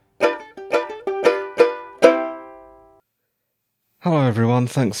Hello everyone,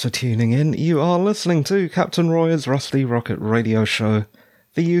 thanks for tuning in. You are listening to Captain Roy's Rusty Rocket Radio Show,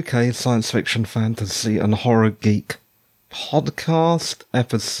 the UK science fiction, fantasy and horror geek podcast,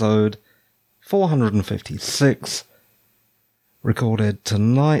 episode 456, recorded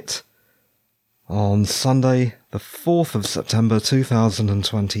tonight on Sunday the 4th of September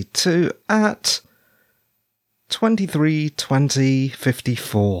 2022 at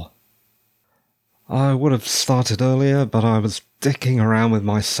 23:20:54. I would have started earlier, but I was dicking around with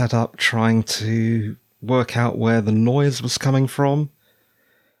my setup trying to work out where the noise was coming from.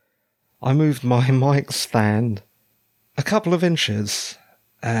 I moved my mic stand a couple of inches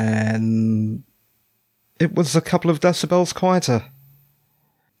and it was a couple of decibels quieter.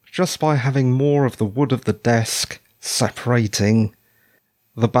 Just by having more of the wood of the desk separating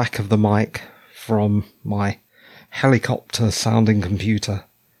the back of the mic from my helicopter sounding computer.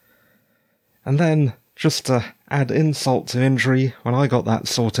 And then, just to add insult to injury, when I got that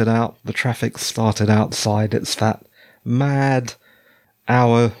sorted out, the traffic started outside. It's that mad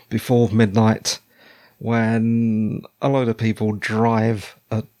hour before midnight when a load of people drive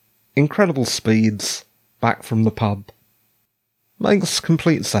at incredible speeds back from the pub. Makes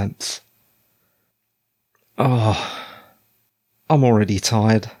complete sense. Oh, I'm already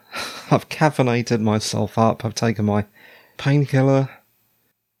tired. I've caffeinated myself up. I've taken my painkiller,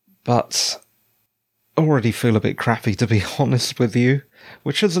 but already feel a bit crappy, to be honest with you,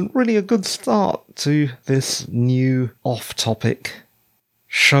 which isn't really a good start to this new off-topic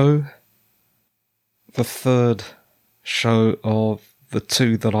show. The third show of the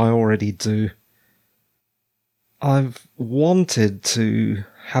two that I already do. I've wanted to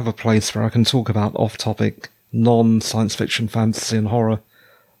have a place where I can talk about off-topic, non-science fiction, fantasy and horror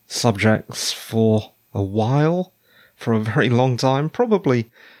subjects for a while, for a very long time,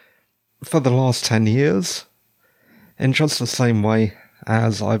 probably for the last 10 years, in just the same way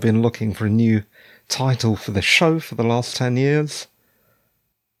as I've been looking for a new title for the show for the last 10 years.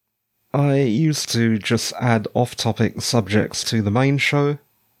 I used to just add off-topic subjects to the main show.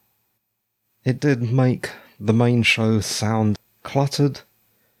 It did make the main show sound cluttered,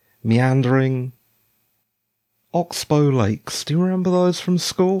 meandering. Oxbow Lakes, do you remember those from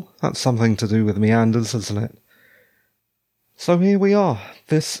school? That's something to do with meanders, isn't it? So here we are.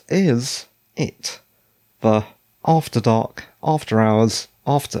 This is it. The After Dark, After Hours,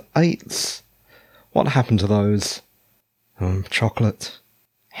 After Eights. What happened to those? Chocolate.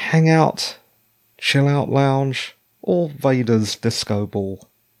 Hangout, Chill Out Lounge, or Vader's Disco Ball.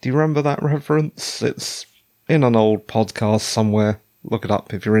 Do you remember that reference? It's in an old podcast somewhere. Look it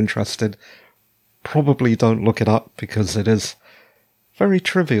up if you're interested. Probably don't look it up because it is very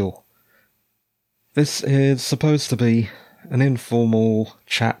trivial. This is supposed to be an informal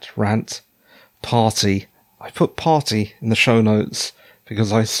chat, rant, party. I put party in the show notes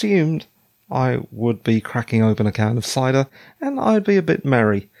because I assumed I would be cracking open a can of cider and I'd be a bit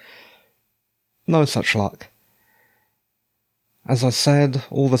merry. No such luck. As I said,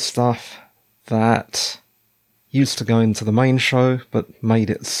 all the stuff that used to go into the main show but made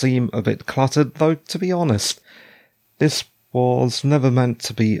it seem a bit cluttered, though to be honest, this was never meant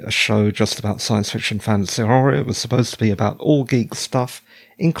to be a show just about science fiction, fantasy, horror. It was supposed to be about all geek stuff,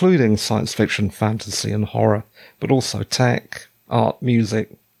 including science fiction, fantasy and horror, but also tech, art,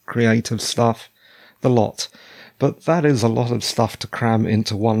 music, creative stuff, the lot. But that is a lot of stuff to cram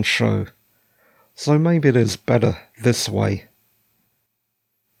into one show. So maybe it is better this way.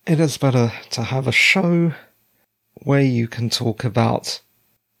 It is better to have a show where you can talk about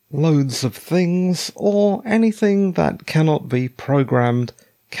loads of things, or anything that cannot be programmed,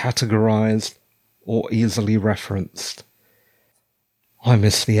 categorized, or easily referenced. I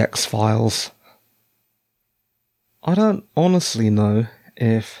miss the X-Files. I don't honestly know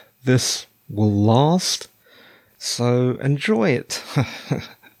if this will last, so enjoy it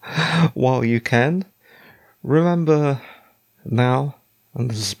while you can. Remember now, and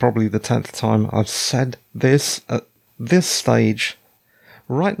this is probably the 10th time I've said this at this stage,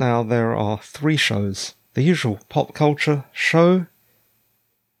 right now there are 3 shows. The usual pop culture show,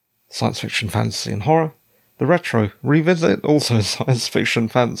 science fiction, fantasy and horror. The retro revisit, also science fiction,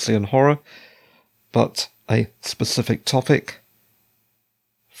 fantasy and horror, but a specific topic.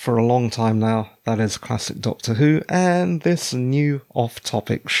 For a long time now, that is classic Doctor Who, and this new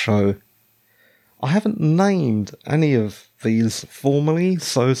off-topic show. I haven't named any of these formally,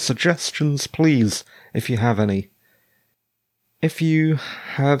 so suggestions please, if you have any. If you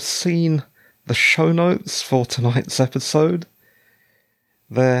have seen the show notes for tonight's episode,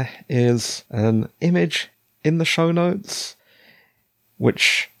 there is an image in the show notes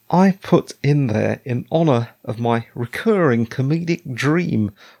which I put in there in honour of my recurring comedic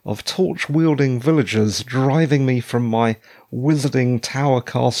dream of torch-wielding villagers driving me from my wizarding tower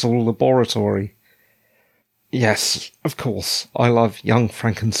castle laboratory. Yes, of course, I love Young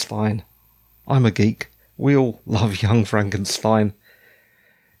Frankenstein. I'm a geek. We all love Young Frankenstein.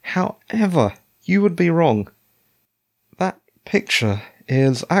 However, you would be wrong. That picture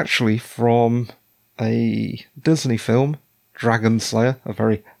is actually from a Disney film, Dragon Slayer, a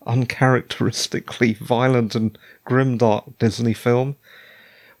very uncharacteristically violent and grimdark Disney film,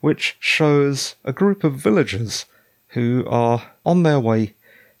 which shows a group of villagers who are on their way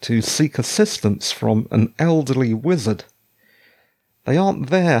to seek assistance from an elderly wizard. They aren't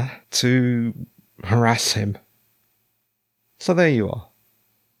there to harass him. So there you are.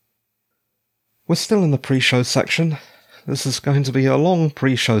 We're still in the pre-show section. This is going to be a long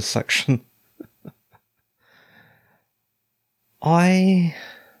pre-show section. I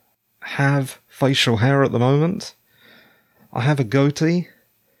have facial hair at the moment. I have a goatee.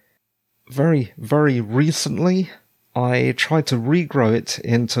 Very, very recently, I tried to regrow it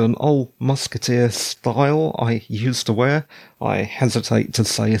into an old musketeer style I used to wear. I hesitate to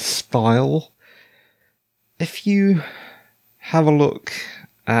say style. If you have a look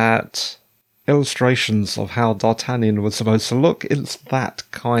at illustrations of how D'Artagnan was supposed to look, it's that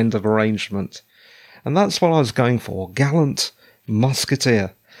kind of arrangement. And that's what I was going for. Gallant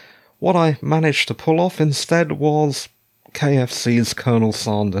musketeer. What I managed to pull off instead was KFC's Colonel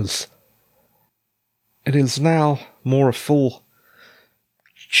Sanders. It is now more a full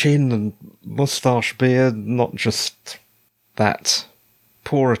chin and moustache beard, not just that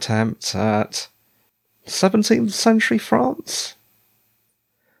poor attempt at 17th century France.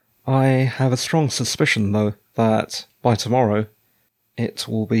 I have a strong suspicion, though, that by tomorrow it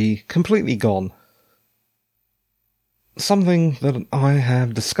will be completely gone. Something that I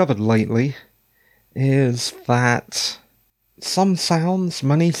have discovered lately is that some sounds,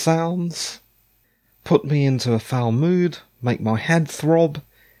 many sounds, put me into a foul mood, make my head throb.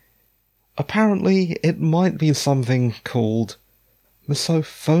 Apparently, it might be something called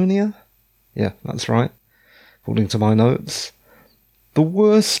misophonia. Yeah, that's right, according to my notes. The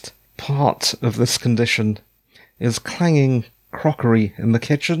worst part of this condition is clanging crockery in the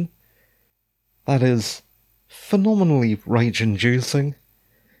kitchen. That is phenomenally rage-inducing.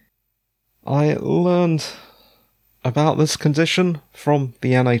 I learned about this condition from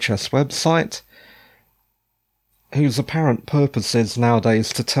the NHS website, whose apparent purpose is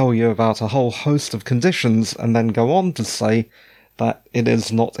nowadays to tell you about a whole host of conditions and then go on to say that it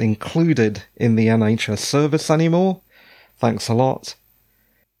is not included in the NHS service anymore. Thanks a lot.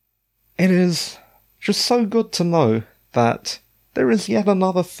 It is just so good to know that there is yet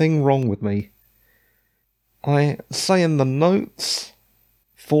another thing wrong with me. I say in the notes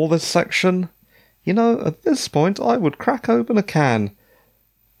for this section, you know, at this point I would crack open a can,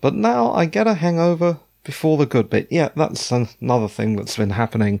 but now I get a hangover before the good bit. Yeah, that's another thing that's been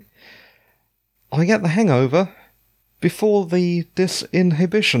happening. I get the hangover before the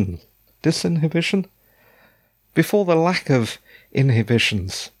disinhibition? Before the lack of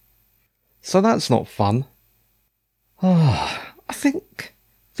inhibitions. So that's not fun. I think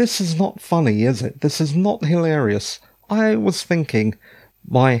this is not funny, is it? This is not hilarious. I was thinking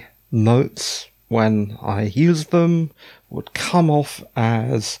my notes, when I used them, would come off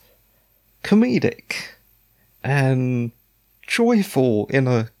as comedic and joyful in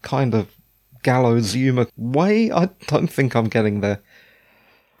a kind of gallows humour way. I don't think I'm getting there.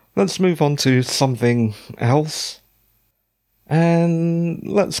 Let's move on to something else. And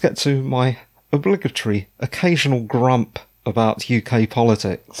let's get to my obligatory occasional grump about UK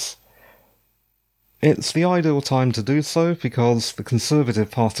politics. It's the ideal time to do so because the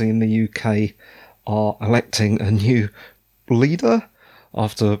Conservative Party in the UK are electing a new leader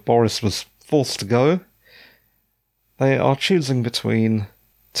after Boris was forced to go. They are choosing between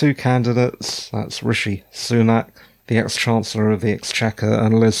two candidates. That's Rishi Sunak, the ex-Chancellor of the Exchequer,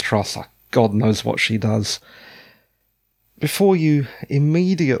 and Liz Truss. God knows what she does. Before you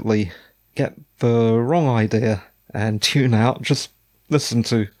immediately get the wrong idea and tune out, just listen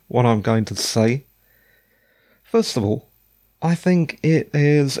to what I'm going to say. First of all, I think it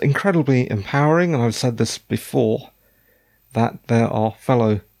is incredibly empowering, and I've said this before, that there are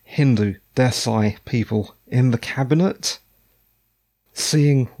fellow Hindu Desai people in the cabinet.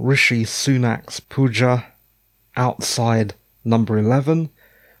 Seeing Rishi Sunak's puja outside number 11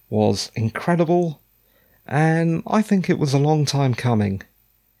 was incredible, and I think it was a long time coming.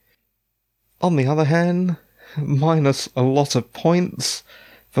 On the other hand, minus a lot of points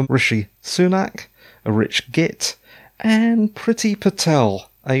for Rishi Sunak, a rich git, and Priti Patel,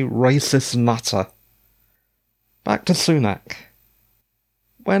 a racist nutter. Back to Sunak.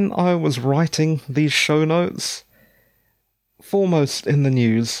 When I was writing these show notes, foremost in the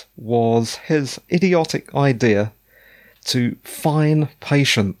news was his idiotic idea to fine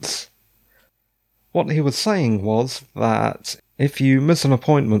patients. What he was saying was that if you miss an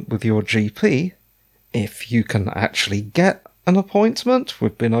appointment with your GP, if you can actually get an appointment,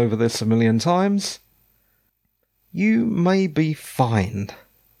 we've been over this a million times, you may be fined.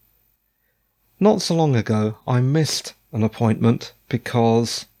 Not so long ago, I missed an appointment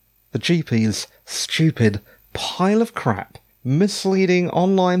because the GP's stupid pile of crap, misleading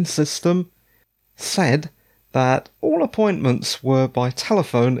online system said that all appointments were by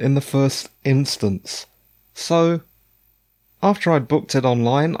telephone in the first instance. So, after I'd booked it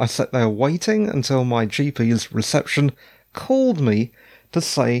online, I sat there waiting until my GP's reception called me to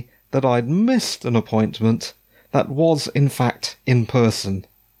say that I'd missed an appointment that was in fact in person.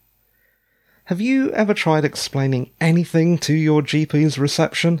 Have you ever tried explaining anything to your GP's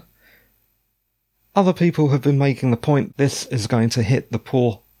reception? Other people have been making the point this is going to hit the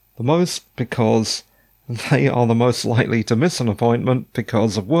poor the most because they are the most likely to miss an appointment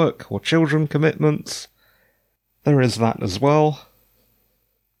because of work or children commitments. There is that as well.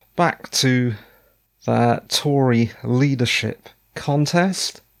 Back to that Tory leadership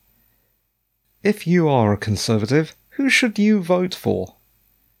contest. If you are a Conservative, who should you vote for?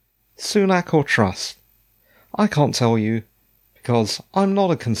 Sunak or Truss? I can't tell you, because I'm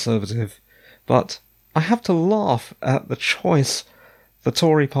not a Conservative, but I have to laugh at the choice the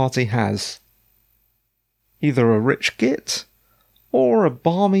Tory party has. Either a rich git, or a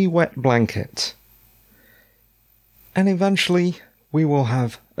balmy wet blanket. And eventually, we will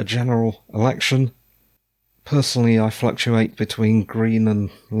have a general election. Personally, I fluctuate between Green and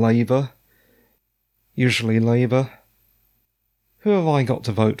Labour. Usually Labour. Who have I got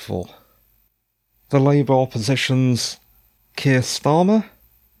to vote for? The Labour opposition's Keir Starmer?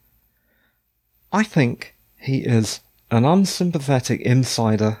 I think he is an unsympathetic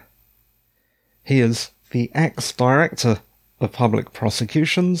insider. He is the ex-director of public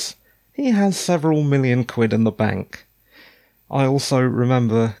prosecutions. He has several million quid in the bank. I also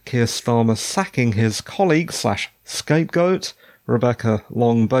remember Keir Starmer sacking his colleague/scapegoat, Rebecca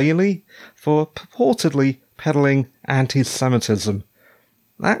Long-Bailey, for purportedly peddling anti-Semitism.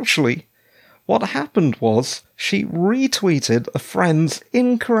 Actually, what happened was she retweeted a friend's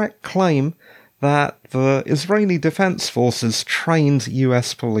incorrect claim that the Israeli Defense Forces trained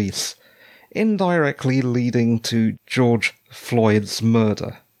US police, indirectly leading to George Floyd's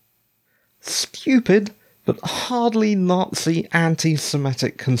murder. Stupid, but hardly Nazi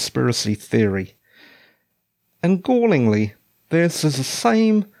anti-Semitic conspiracy theory. And gallingly, this is the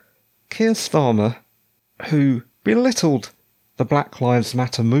same Keir Starmer who belittled the Black Lives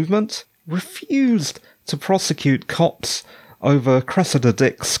Matter movement, refused to prosecute cops over Cressida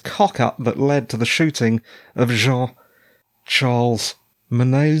Dick's cock-up that led to the shooting of Jean-Charles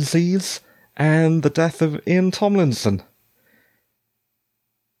Menezes and the death of Ian Tomlinson.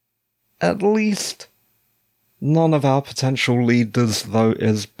 At least none of our potential leaders, though,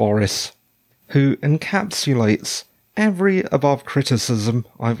 is Boris, who encapsulates every above criticism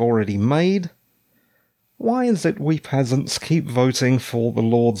I've already made. Why is it we peasants keep voting for the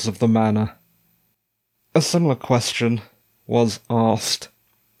Lords of the Manor? A similar question was asked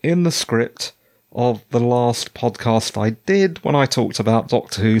in the script of the last podcast I did when I talked about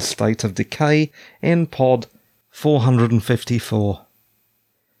Doctor Who's State of Decay in pod 454.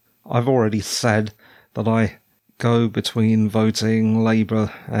 I've already said that I go between voting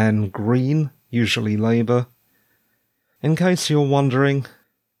Labour and Green, usually Labour. In case you're wondering,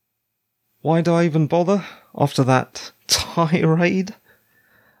 why do I even bother after that tirade?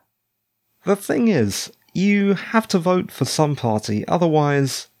 The thing is, you have to vote for some party,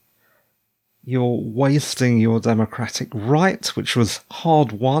 otherwise you're wasting your democratic right, which was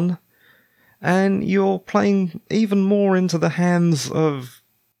hard won, and you're playing even more into the hands of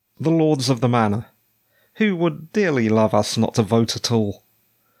the Lords of the Manor, who would dearly love us not to vote at all.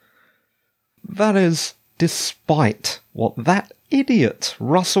 That is despite what that idiot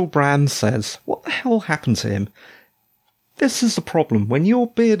Russell Brand says. What the hell happened to him? This is the problem. When your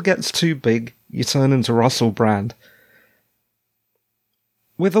beard gets too big, you turn into Russell Brand.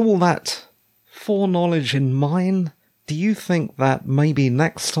 With all that foreknowledge in mind, do you think that maybe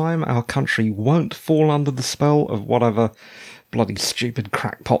next time our country won't fall under the spell of whatever bloody stupid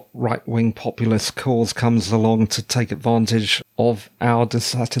crackpot right-wing populist cause comes along to take advantage of our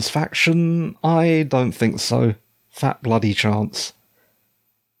dissatisfaction? I don't think so. Fat bloody chance.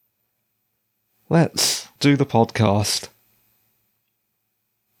 Let's do the podcast.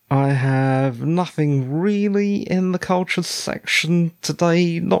 have nothing really in the culture section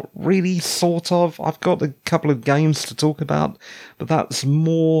today. Not really, sort of. I've got a couple of games to talk about, but that's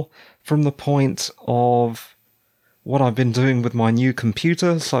more from the point of what I've been doing with my new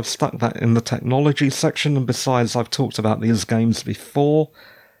computer, so I've stuck that in the technology section, and besides, I've talked about these games before.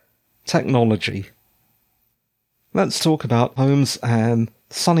 Technology. Let's talk about Holmes and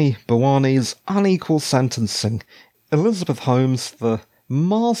Sunny Bawani's unequal sentencing. Elizabeth Holmes, the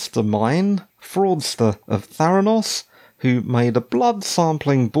mastermind fraudster of Theranos, who made a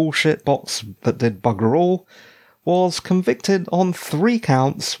blood-sampling bullshit box that did bugger all, was convicted on 3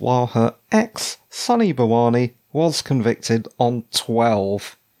 counts, while her ex, Sunny Bawani, was convicted on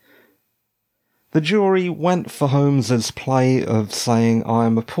 12. The jury went for Holmes's play of saying,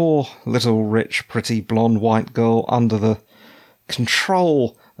 "I'm a poor, little, rich, pretty, blonde, white girl under the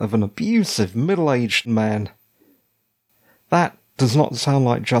control of an abusive, middle-aged man." That does not sound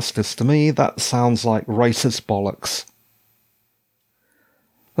like justice to me. That sounds like racist bollocks.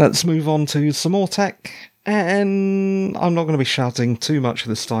 Let's move on to some more tech, and I'm not going to be shouting too much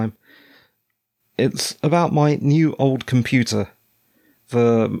this time. It's about my new old computer,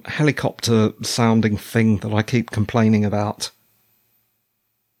 the helicopter-sounding thing that I keep complaining about.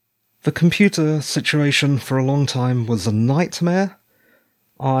 The computer situation for a long time was a nightmare.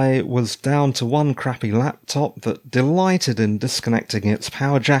 I was down to one crappy laptop that delighted in disconnecting its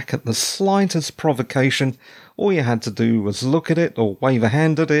power jack at the slightest provocation. All you had to do was look at it, or wave a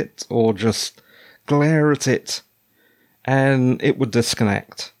hand at it, or just glare at it, and it would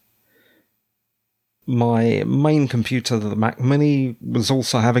disconnect. My main computer, the Mac Mini, was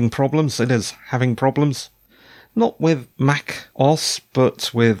also having problems. It is having problems. Not with Mac OS,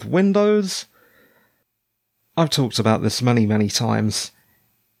 but with Windows. I've talked about this many, many times.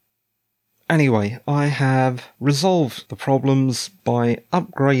 Anyway, I have resolved the problems by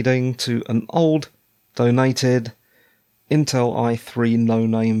upgrading to an old, donated Intel i3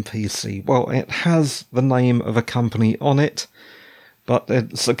 no-name PC. Well, it has the name of a company on it, but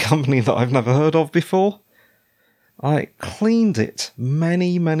it's a company that I've never heard of before. I cleaned it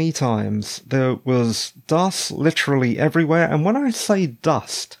many, many times. There was dust literally everywhere, and when I say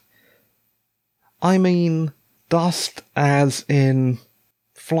dust, I mean dust as in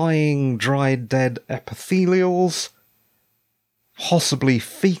flying dried dead epithelials, possibly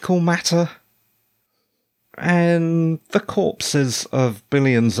fecal matter, and the corpses of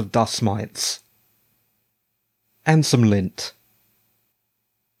billions of dust mites. And some lint.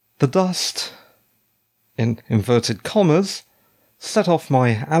 The dust, in inverted commas, set off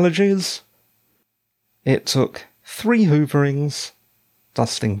my allergies. It took 3 hooverings,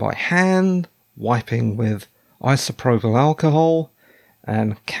 dusting by hand, wiping with isopropyl alcohol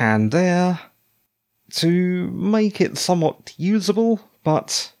and canned air, to make it somewhat usable,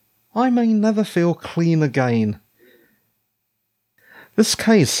 but I may never feel clean again. This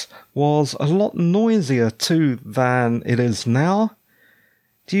case was a lot noisier too than it is now,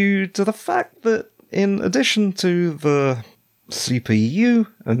 due to the fact that in addition to the CPU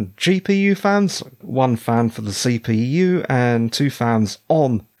and GPU fans, 1 fan for the CPU and 2 fans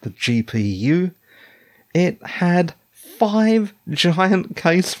on the GPU, it had 5 giant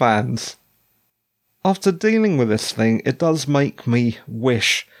case fans. After dealing with this thing, it does make me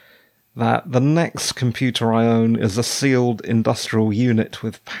wish that the next computer I own is a sealed industrial unit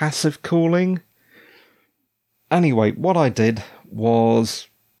with passive cooling. Anyway, what I did was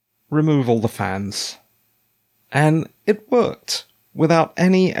remove all the fans. And it worked, without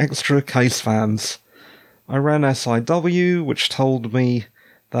any extra case fans. I ran SIW, which told me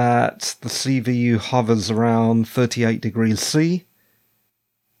that the CVU hovers around 38 degrees C.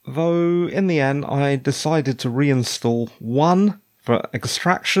 Though, in the end, I decided to reinstall 1 for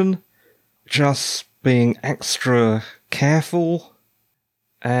extraction, just being extra careful,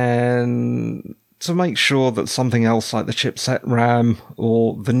 and to make sure that something else like the chipset RAM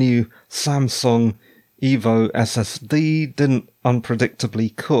or the new Samsung Evo SSD didn't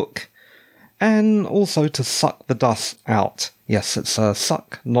unpredictably cook, and also to suck the dust out. Yes, it's a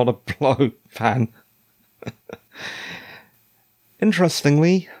suck, not a blow fan.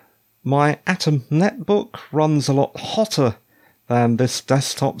 Interestingly, my Atom netbook runs a lot hotter than this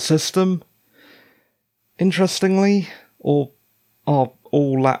desktop system. Interestingly, or are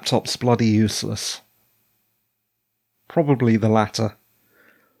all laptops bloody useless? Probably the latter.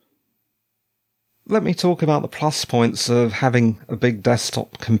 Let me talk about the plus points of having a big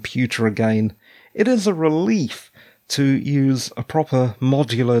desktop computer again. It is a relief to use a proper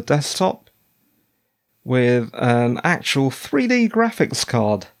modular desktop with an actual 3D graphics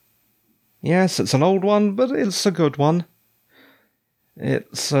card. Yes, it's an old one, but it's a good one.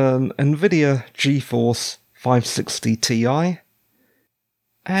 It's an NVIDIA GeForce 560 Ti,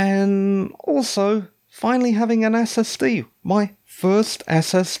 and also finally having an SSD, my first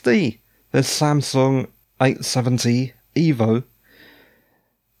SSD, this Samsung 870 EVO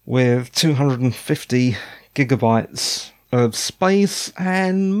with 250 gigabytes of space,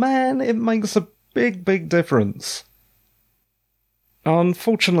 and man, it makes a big difference.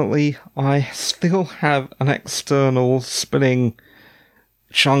 Unfortunately, I still have an external spinning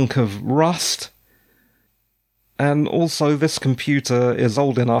chunk of rust, and also this computer is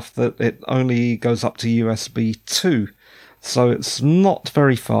old enough that it only goes up to USB 2, so it's not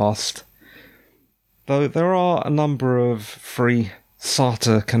very fast. Though there are a number of free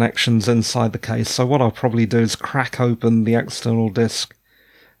SATA connections inside the case, so what I'll probably do is crack open the external disk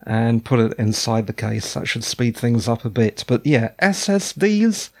and put it inside the case. That should speed things up a bit. But yeah,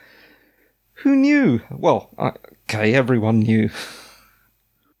 SSDs? Who knew? Well, okay, everyone knew.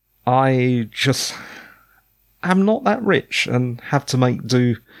 I just am not that rich and have to make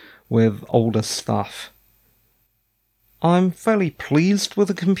do with older stuff. I'm fairly pleased with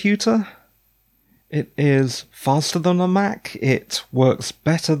the computer. It is faster than the Mac, it works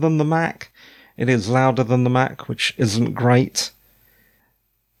better than the Mac, it is louder than the Mac, which isn't great.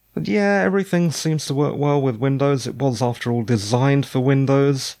 But yeah, everything seems to work well with Windows. It was, after all, designed for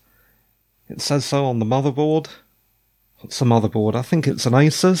Windows. It says so on the motherboard. What's the motherboard? I think it's an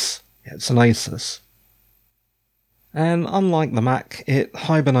Asus. Yeah, it's an Asus. And unlike the Mac, it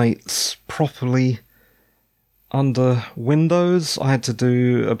hibernates properly under Windows. I had to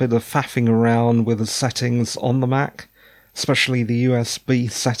do a bit of faffing around with the settings on the Mac, especially the USB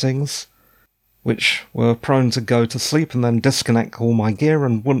settings, which were prone to go to sleep and then disconnect all my gear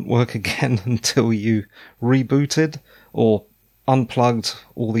and wouldn't work again until you rebooted or unplugged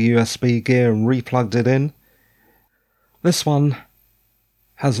all the USB gear and replugged it in. This one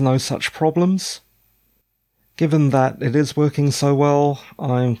has no such problems. Given that it is working so well,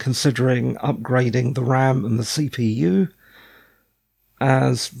 I'm considering upgrading the RAM and the CPU,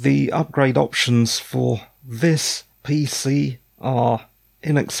 as the upgrade options for this PC are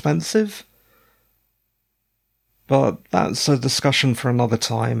inexpensive. But that's a discussion for another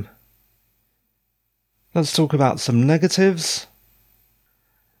time. Let's talk about some negatives.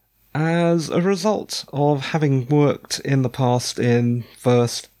 As a result of having worked in the past in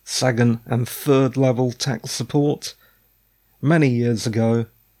first, second and third level tech support many years ago,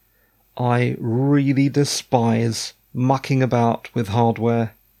 I really despise mucking about with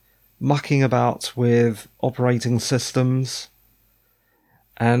hardware, mucking about with operating systems,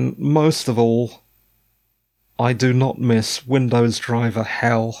 and most of all, I do not miss Windows driver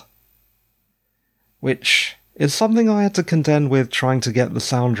hell, which is something I had to contend with trying to get the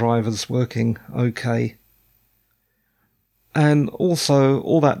sound drivers working okay. And also,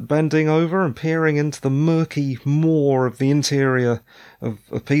 all that bending over and peering into the murky maw of the interior of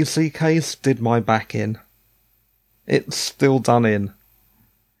a PC case did my back in. It's still done in.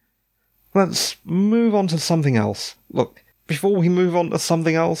 Let's move on to something else. Look, before we move on to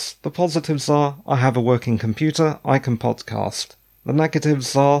something else, the positives are I have a working computer, I can podcast. The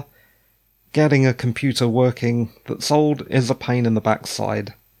negatives are getting a computer working that's old is a pain in the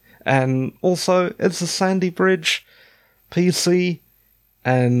backside. And also, it's a Sandy Bridge PC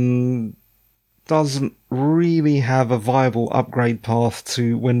and doesn't really have a viable upgrade path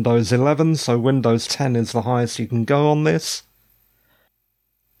to Windows 11, so Windows 10 is the highest you can go on this.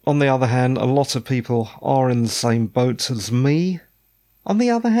 On the other hand, a lot of people are in the same boat as me. On the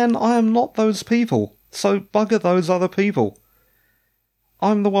other hand, I am not those people, so bugger those other people.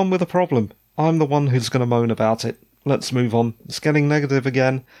 I'm the one with a problem. I'm the one who's going to moan about it. Let's move on. It's getting negative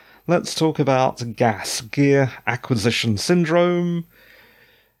again. Let's talk about GAS, Gear Acquisition Syndrome,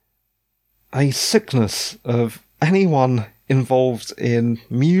 a sickness of anyone involved in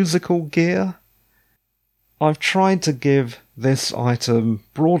musical gear. I've tried to give this item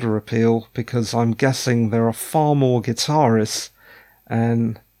broader appeal because I'm guessing there are far more guitarists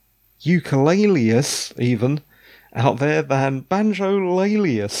and ukulelists even out there than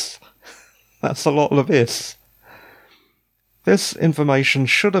banjo-lalists. That's a lot of this. This information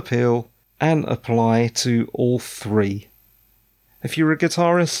should appeal and apply to all three. If you're a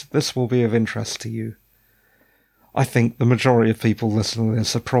guitarist, this will be of interest to you. I think the majority of people listening to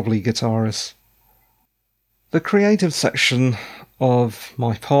this are probably guitarists. The creative section of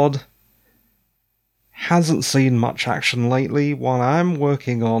my pod hasn't seen much action lately, while I'm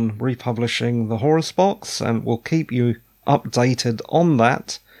working on republishing the Horus Box and will keep you updated on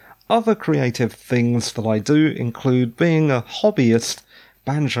that. Other creative things that I do include being a hobbyist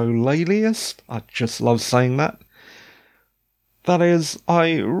banjo-laliist. I just love saying that. That is,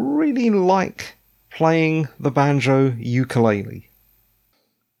 I really like playing the banjo ukulele.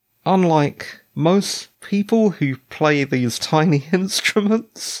 Unlike most people who play these tiny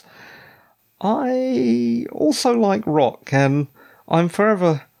instruments, I also like rock, and I'm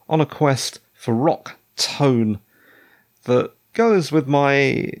forever on a quest for rock tone that goes with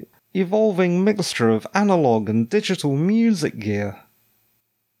my evolving mixture of analog and digital music gear.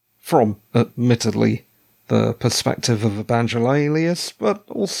 From, admittedly, the perspective of a banjolalius, but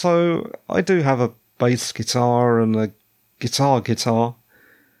also I do have a bass guitar and a guitar.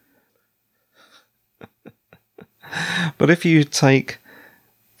 But if you take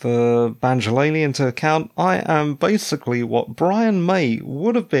the banjolele into account, I am basically what Brian May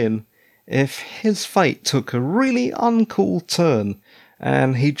would have been if his fate took a really uncool turn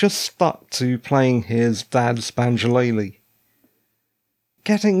and he just stuck to playing his dad's banjolele.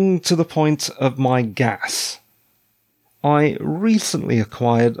 Getting to the point of my gas. I recently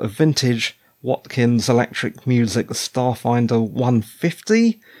acquired a vintage Watkins Electric Music Starfinder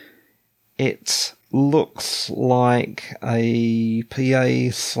 150. It looks like a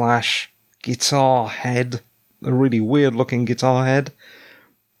PA/guitar head, a really weird looking guitar head.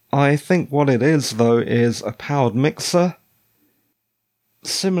 I think what it is, though, is a powered mixer.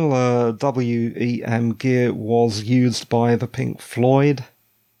 Similar WEM gear was used by the Pink Floyd.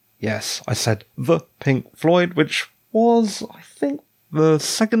 Yes, I said the Pink Floyd, which was, I think, the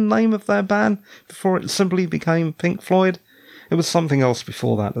second name of their band before it simply became Pink Floyd. It was something else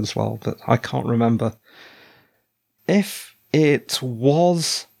before that as well, but I can't remember. If it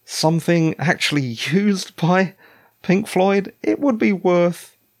was something actually used by Pink Floyd, it would be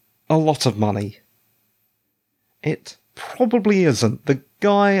worth a lot of money. It probably isn't. The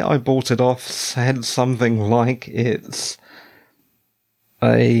guy I bought it off said something like it's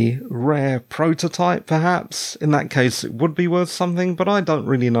a rare prototype, perhaps. In that case, it would be worth something, but I don't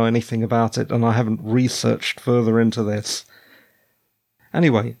really know anything about it, and I haven't researched further into this.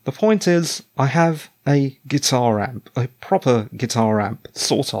 Anyway, the point is, I have a guitar amp, a proper guitar amp,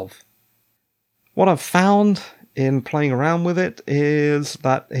 sort of. What I've found in playing around with it is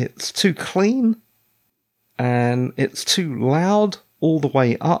that it's too clean, and it's too loud all the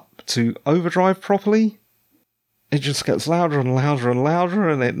way up to overdrive properly. It just gets louder and louder and louder,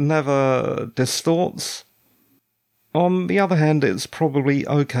 and it never distorts. On the other hand, it's probably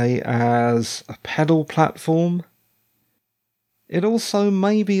okay as a pedal platform. It also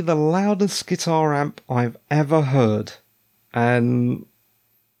may be the loudest guitar amp I've ever heard, and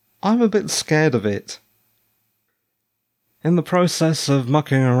I'm a bit scared of it. In the process of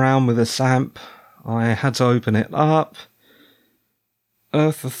mucking around with this amp, I had to open it up,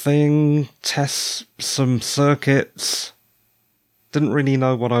 earth the thing, test some circuits. Didn't really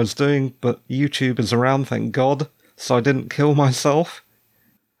know what I was doing, but YouTube is around, thank God, so I didn't kill myself.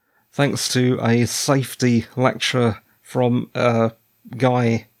 Thanks to a safety lecture from a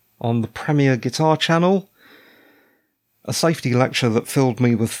guy on the Premier Guitar channel. A safety lecture that filled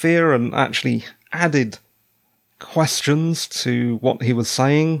me with fear and actually added questions to what he was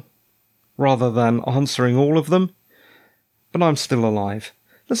saying, rather than answering all of them. But I'm still alive.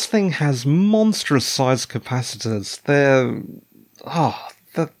 This thing has monstrous size capacitors. They're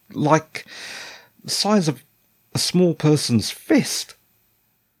like the size of a small person's fist.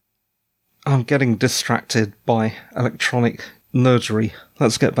 I'm getting distracted by electronic nerdery.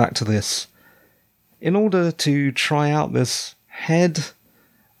 Let's get back to this. In order to try out this head,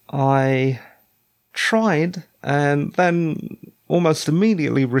 I tried and then almost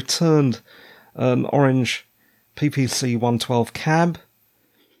immediately returned an orange PPC 112 cab.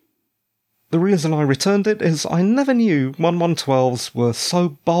 The reason I returned it is I never knew 112s were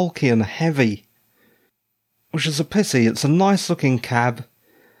so bulky and heavy. Which is a pity. It's a nice looking cab,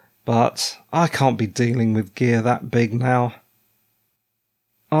 but I can't be dealing with gear that big now.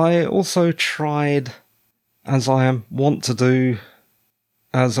 I also tried, as I am wont to do,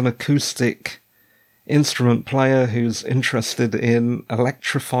 as an acoustic instrument player who's interested in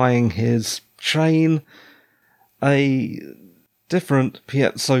electrifying his chain, a different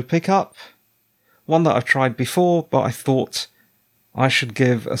piezo pickup, one that I've tried before, but I thought I should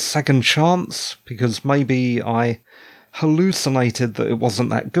give a second chance, because maybe I hallucinated that it wasn't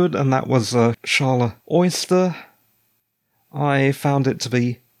that good, and that was a Schala Oyster. I found it to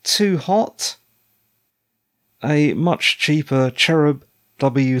be too hot. A much cheaper Cherub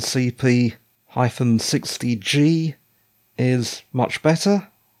WCP-60G is much better.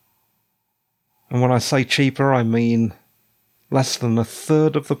 And when I say cheaper, I mean less than a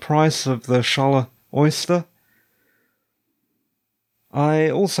third of the price of the Schala Oyster. I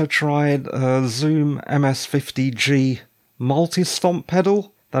also tried a Zoom MS-50G multi-stomp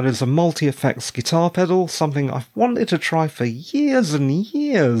pedal. That is a multi-effects guitar pedal, something I've wanted to try for years and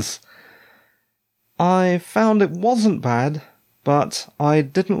years. I found it wasn't bad, but I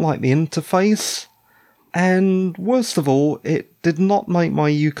didn't like the interface, and worst of all, it did not make my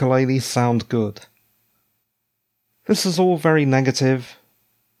ukulele sound good. This is all very negative.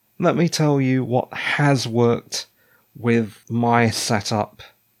 Let me tell you what has worked with my setup.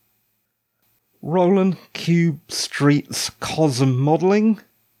 Roland Cube Street's Cosm modelling.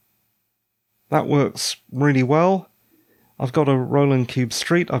 That works really well. I've got a Roland Cube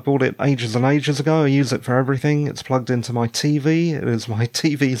Street. I bought it ages and ages ago. I use it for everything. It's plugged into my TV. It is my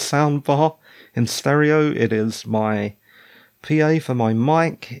TV soundbar in stereo. It is my PA for my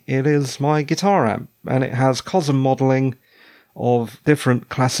mic. It is my guitar amp. And it has Cosm modelling of different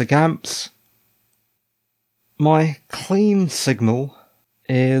classic amps. My clean signal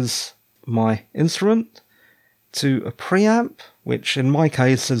is my instrument to a preamp, which in my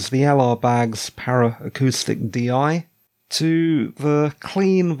case is the LR Baggs Para Acoustic DI, to the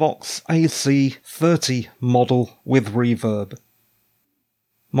clean Vox AC30 model with reverb.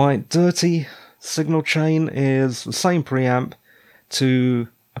 My dirty signal chain is the same preamp to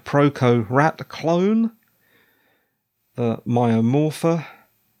a Proco Rat clone, the Myomorpha,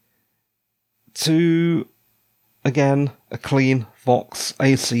 to, again, a clean Vox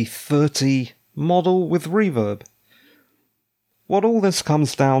AC30 model with reverb. What all this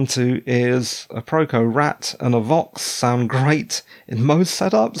comes down to is a Proco Rat and a Vox sound great in most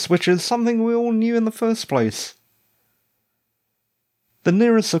setups, which is something we all knew in the first place. The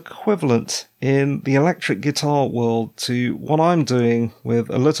nearest equivalent in the electric guitar world to what I'm doing with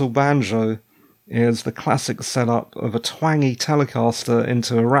a little banjo is the classic setup of a twangy Telecaster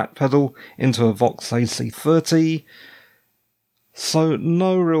into a Rat pedal into a Vox AC30, so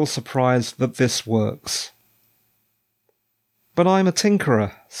no real surprise that this works. But I'm a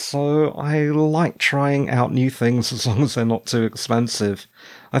tinkerer, so I like trying out new things as long as they're not too expensive.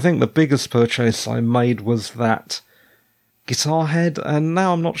 I think the biggest purchase I made was that guitar head, and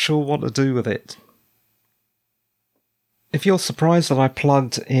now I'm not sure what to do with it. If you're surprised that I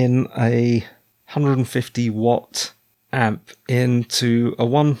plugged in a 150 watt amp into a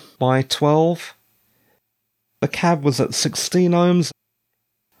 1x12, the cab was at 16 ohms,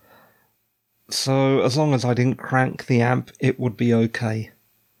 so as long as I didn't crank the amp, it would be okay.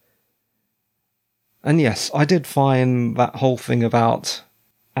 And yes, I did find that whole thing about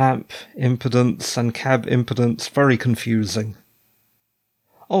amp impedance and cab impedance very confusing.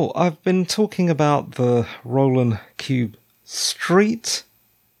 Oh, I've been talking about the Roland Cube Street.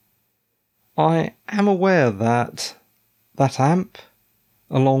 I am aware that that amp,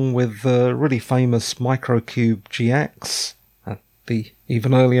 along with the really famous Microcube GX, the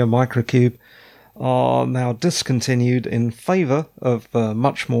even earlier Microcube, are now discontinued in favour of the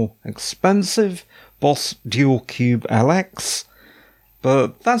much more expensive Boss Dual Cube LX,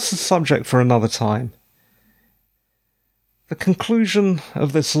 but that's a subject for another time. The conclusion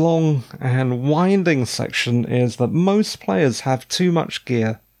of this long and winding section is that most players have too much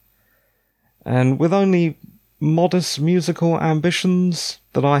gear, and with only modest musical ambitions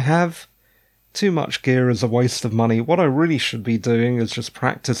that I have, too much gear is a waste of money. What I really should be doing is just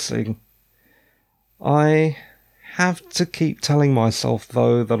practicing. I have to keep telling myself,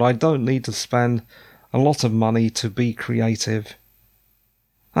 though, that I don't need to spend a lot of money to be creative.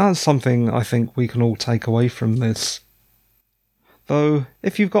 That's something I think we can all take away from this. Though,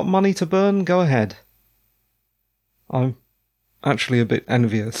 if you've got money to burn, go ahead. I'm actually a bit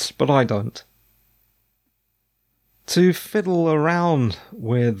envious, but I don't. To fiddle around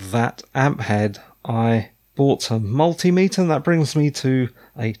with that amp head, I bought a multimeter, and that brings me to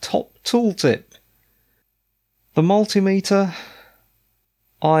a top tooltip. The multimeter,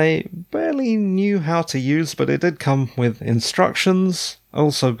 I barely knew how to use, but it did come with instructions. I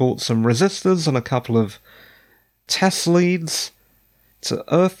also bought some resistors and a couple of test leads to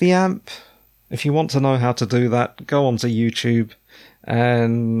earth the amp. If you want to know how to do that, go onto YouTube,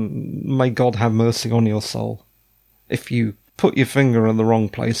 and may God have mercy on your soul if you put your finger in the wrong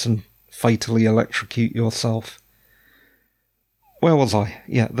place and fatally electrocute yourself. Where was I?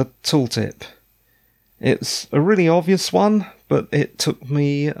 Yeah, the tooltip. It's a really obvious one, but it took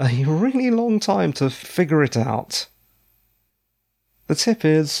me a really long time to figure it out. The tip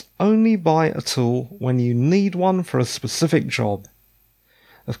is, only buy a tool when you need one for a specific job.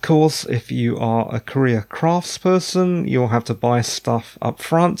 Of course, if you are a career craftsperson, you'll have to buy stuff up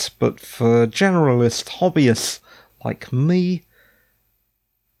front, but for generalist hobbyists like me,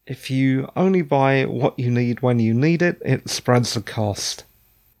 if you only buy what you need when you need it, it spreads the cost.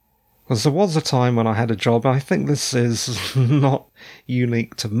 Because there was a time when I had a job, and I think this is not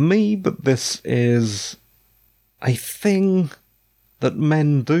unique to me, but this is a thing that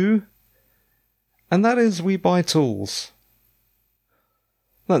men do, and that is we buy tools.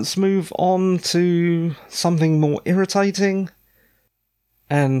 Let's move on to something more irritating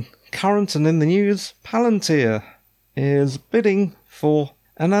and current and in the news. Palantir is bidding for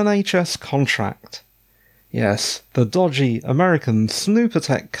an NHS contract. Yes, the dodgy American snooper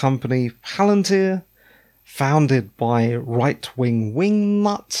tech company Palantir, founded by right-wing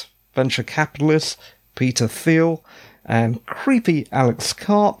wingnut venture capitalist Peter Thiel and creepy Alex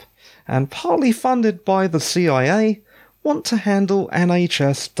Karp, and partly funded by the CIA, want to handle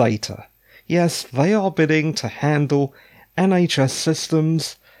NHS data. Yes, they are bidding to handle NHS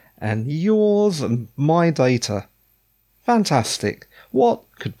systems and yours and my data. Fantastic. What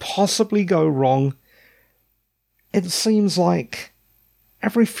could possibly go wrong? It seems like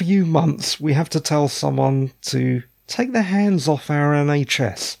every few months we have to tell someone to take their hands off our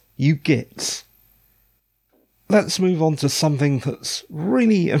NHS, you gits. Let's move on to something that's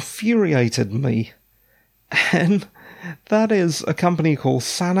really infuriated me, and that is a company called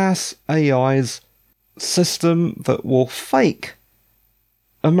Sanas AI's system that will fake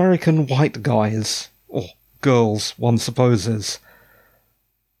American white guys, or girls, one supposes.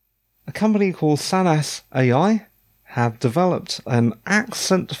 A company called Sanas AI have developed an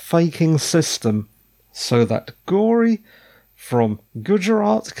accent faking system so that Gory from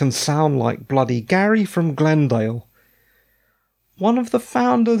Gujarat can sound like bloody Gary from Glendale. One of the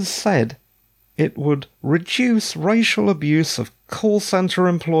founders said it would reduce racial abuse of call centre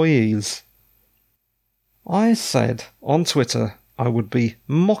employees. I said on Twitter I would be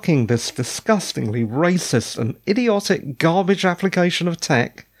mocking this disgustingly racist and idiotic garbage application of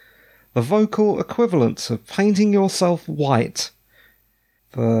tech, the vocal equivalent of painting yourself white.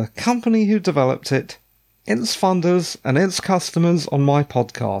 The company who developed it, its funders and its customers on my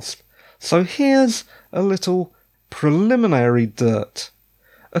podcast. So here's a little preliminary dirt.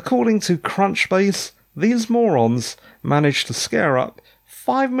 According to Crunchbase, these morons managed to scare up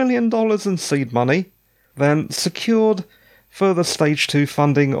 $5 million in seed money, then secured further stage 2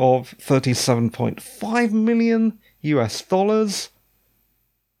 funding of $37.5 million US.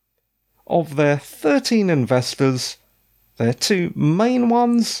 Of their 13 investors, their two main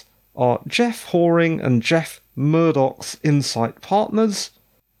ones are Jeff Horing and Jeff Murdoch's Insight Partners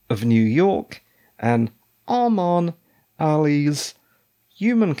of New York and Arman Ali's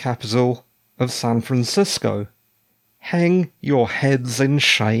Human Capital of San Francisco. Hang your heads in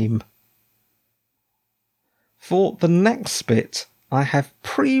shame. For the next bit, I have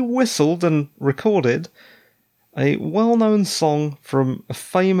pre-whistled and recorded a well-known song from a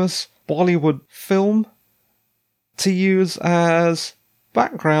famous Bollywood film to use as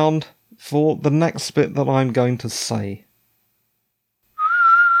background for the next bit that I'm going to say.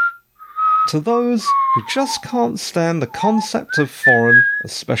 To those who just can't stand the concept of foreign,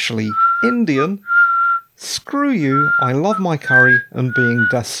 especially Indian, screw you, I love my curry and being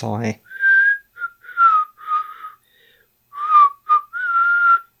Desai.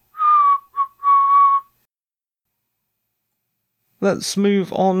 Let's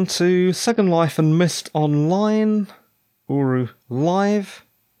move on to Second Life and Myst Online, Uru Live,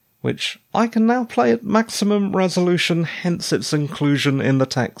 which I can now play at maximum resolution, hence its inclusion in the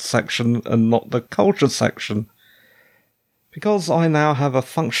text section and not the culture section. Because I now have a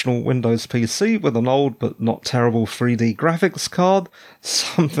functional Windows PC with an old but not terrible 3D graphics card,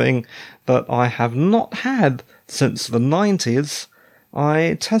 something that I have not had since the 90s,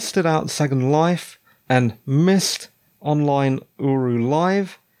 I tested out Second Life and Myst Online Uru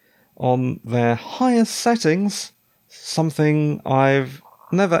Live on their highest settings, something I've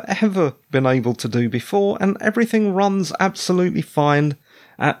never ever been able to do before, and everything runs absolutely fine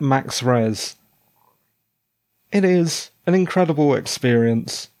at max res. It is an incredible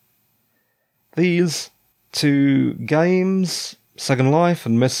experience. These two games, Second Life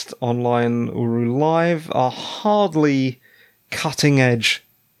and Myst Online Uru Live, are hardly cutting edge.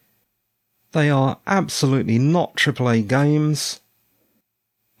 They are absolutely not AAA games,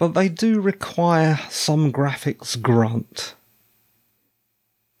 but they do require some graphics grunt.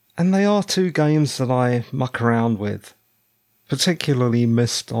 And they are two games that I muck around with, particularly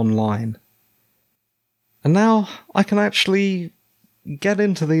Myst Online. And now I can actually get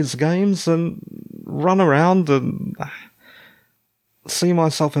into these games and run around and see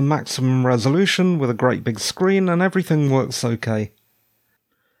myself in maximum resolution with a great big screen, and everything works okay.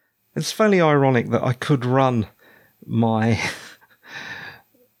 It's fairly ironic that I could run my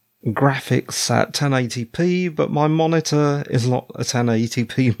graphics at 1080p, but my monitor is not a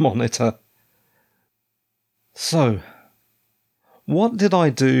 1080p monitor. So, what did I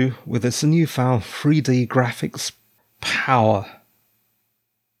do with this newfound 3D graphics power?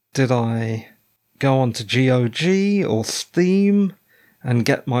 Did I go onto GOG or Steam and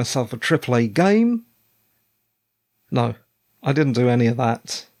get myself a AAA game? No, I didn't do any of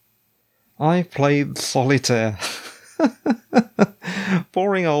that. I played Solitaire.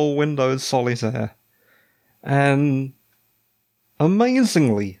 Boring old Windows Solitaire. And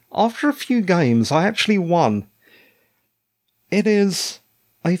amazingly, after a few games, I actually won. It is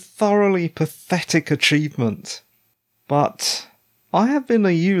a thoroughly pathetic achievement. But I have been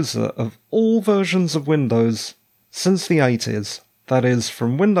a user of all versions of Windows since the 80s. That is,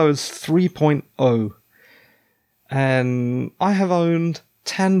 from Windows 3.0. And I have owned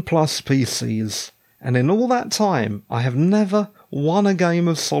 10 plus PCs. And in all that time, I have never won a game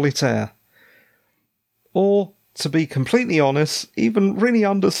of Solitaire. Or, to be completely honest, even really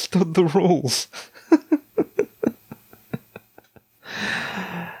understood the rules.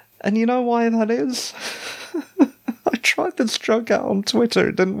 And you know why that is? I tried this joke out on Twitter,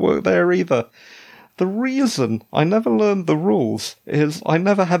 it didn't work there either. The reason I never learned the rules is I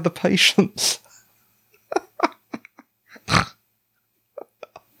never had the patience.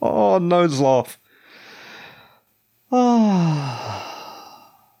 Oh, nose laugh. Ah.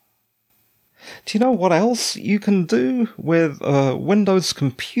 Do you know what else you can do with a Windows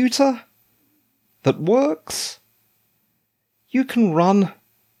computer that works? You can run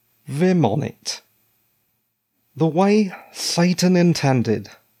Vim on it. The way Satan intended.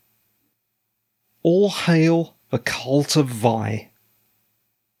 All hail the cult of Vi.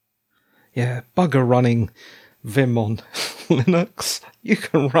 Yeah, bugger running Vim on Linux. You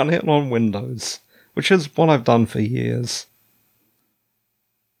can run it on Windows, which is what I've done for years.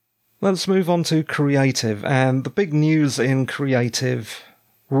 Let's move on to Creative, and the big news in Creative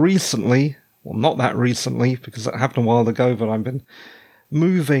recently, well, not that recently, because it happened a while ago, but I've been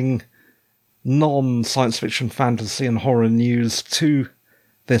moving non-science fiction, fantasy and horror news to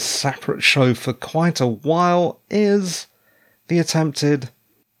this separate show for quite a while, is the attempted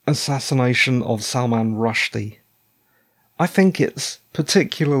assassination of Salman Rushdie. I think it's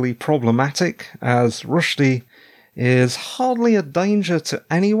particularly problematic, as Rushdie is hardly a danger to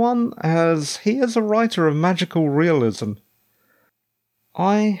anyone, as he is a writer of magical realism.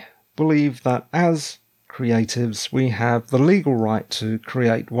 I believe that as creatives we have the legal right to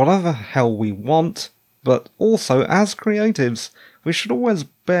create whatever hell we want, but also as creatives we should always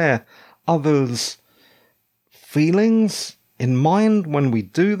bear others' feelings in mind when we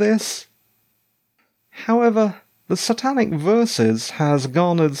do this. However, the Satanic Verses has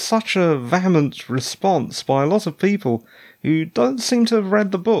garnered such a vehement response by a lot of people who don't seem to have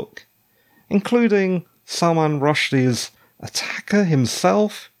read the book, including Salman Rushdie's attacker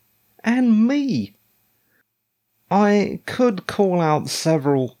himself, and me. I could call out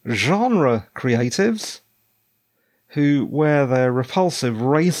several genre creatives who wear their repulsive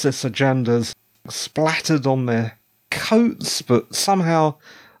racist agendas splattered on their coats but somehow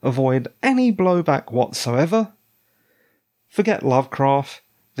avoid any blowback whatsoever. Forget Lovecraft,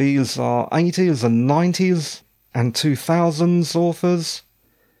 these are 80s and 90s and 2000s authors,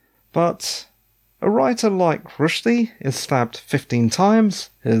 but a writer like Rushdie is stabbed 15 times,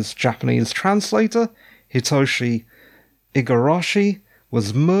 his Japanese translator, Hitoshi Igarashi,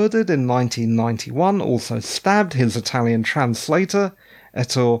 was murdered in 1991, also stabbed, his Italian translator,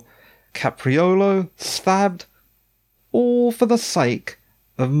 Ettore Capriolo, stabbed, all for the sake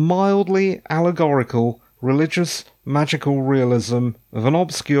of mildly allegorical religious magical realism of an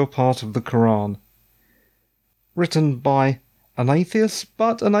obscure part of the Quran. Written by an atheist,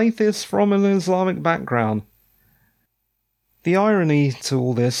 but an atheist from an Islamic background. The irony to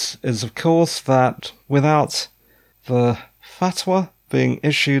all this is, of course, that without the fatwa being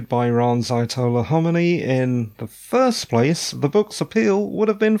issued by Iran's Ayatollah Khomeini in the first place, the book's appeal would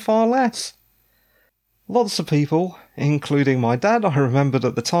have been far less. Lots of people, including my dad I remembered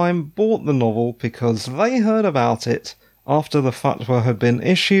at the time, bought the novel because they heard about it after the fatwa had been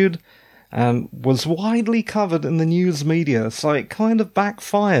issued and was widely covered in the news media, so it kind of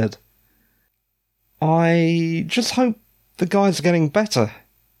backfired. I just hope the guy's getting better.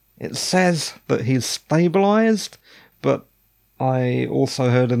 It says that he's stabilised, but I also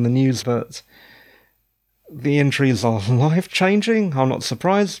heard in the news that the injuries are life-changing. I'm not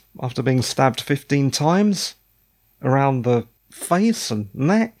surprised, after being stabbed 15 times around the face and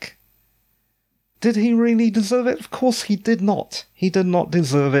neck. Did he really deserve it? Of course he did not. He did not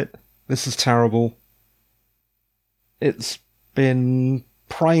deserve it. This is terrible. It's been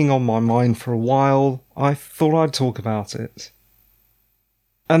preying on my mind for a while, I thought I'd talk about it.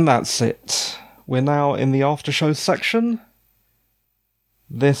 And that's it. We're now in the after show section.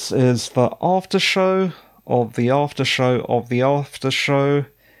 This is the after show of the after show of the after show.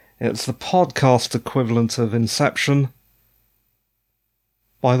 It's the podcast equivalent of Inception.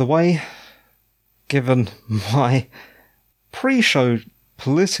 By the way, given my pre-show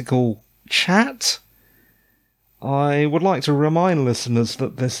political chat, I would like to remind listeners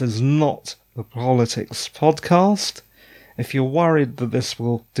that this is not the politics podcast. If you're worried that this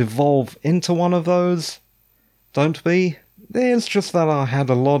will devolve into one of those, don't be. It's just that I had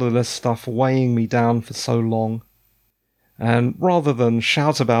a lot of this stuff weighing me down for so long. And rather than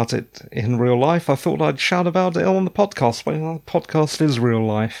shout about it in real life, I thought I'd shout about it on the podcast. Well, the podcast is real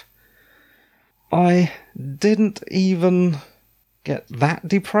life. I didn't even get that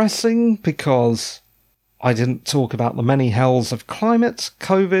depressing because I didn't talk about the many hells of climate,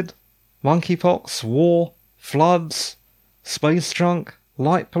 COVID, monkeypox, war, floods, space junk,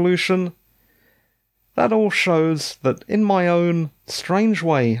 light pollution. That all shows that in my own strange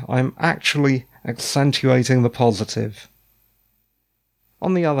way I'm actually accentuating the positive.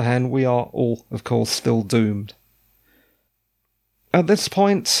 On the other hand, we are all, of course, still doomed. At this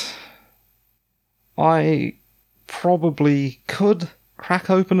point, I probably could crack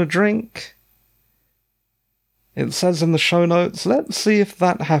open a drink. It says in the show notes, let's see if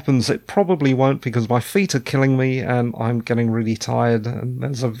that happens. It probably won't because my feet are killing me and I'm getting really tired and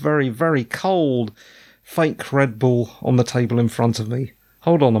there's a very, very cold fake Red Bull on the table in front of me.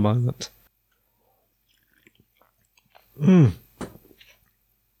 Hold on a moment.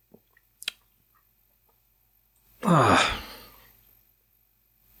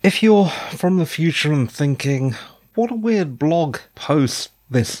 If you're from the future and thinking, what a weird blog post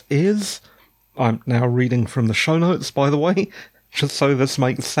this is, I'm now reading from the show notes, by the way, just so this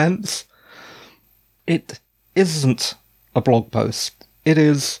makes sense. It isn't a blog post. It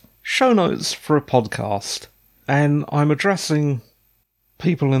is show notes for a podcast. And I'm addressing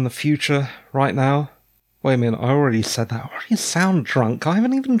people in the future right now. Wait a minute, I already said that. I already sound drunk. I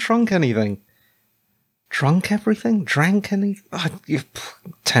haven't even drunk anything. Drunk everything? Drank any?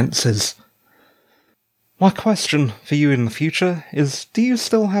 Tenses. My question for you in the future is, do you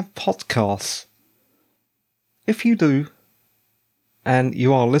still have podcasts? If you do, and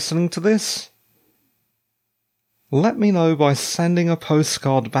you are listening to this, let me know by sending a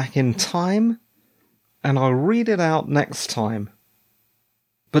postcard back in time, and I'll read it out next time.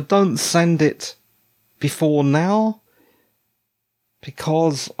 But don't send it before now,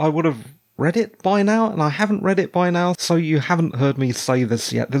 because I would have read it by now, and I haven't read it by now, so you haven't heard me say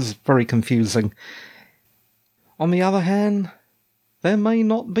this yet. This is very confusing. On the other hand, there may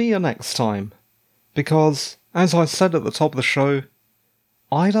not be a next time, because, as I said at the top of the show,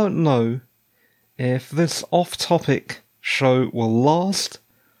 I don't know if this off-topic show will last,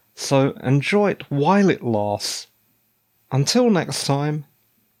 so enjoy it while it lasts. Until next time,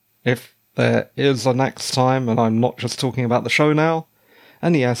 if there is a next time, and I'm not just talking about the show now,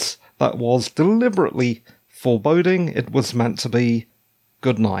 and yes, that was deliberately foreboding, it was meant to be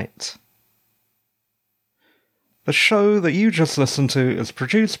good night. The show that you just listened to is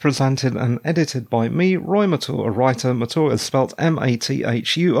produced, presented, and edited by me, Roy Matur, a writer. Matur is spelt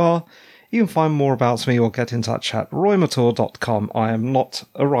M-A-T-H-U-R. You can find more about me or get in touch at roymatur.com. I am not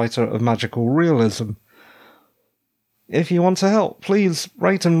a writer of magical realism. If you want to help, please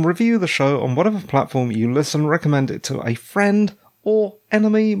rate and review the show on whatever platform you listen, recommend it to a friend or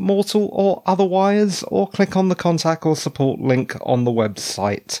enemy, mortal or otherwise, or click on the contact or support link on the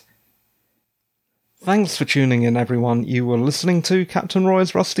website. Thanks for tuning in, everyone. You were listening to Captain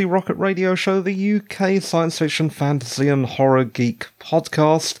Roy's Rusty Rocket Radio Show, the UK science fiction, fantasy and horror geek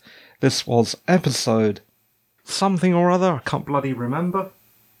podcast. This was episode something or other, I can't bloody remember.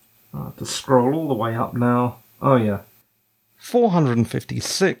 I have to scroll all the way up now. Oh yeah.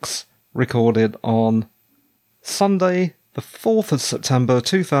 456, recorded on Sunday, the 4th of September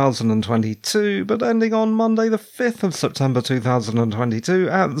 2022, but ending on Monday the 5th of September 2022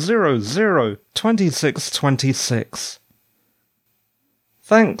 at 00:26:26.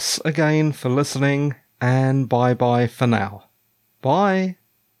 Thanks again for listening, and bye-bye for now. Bye!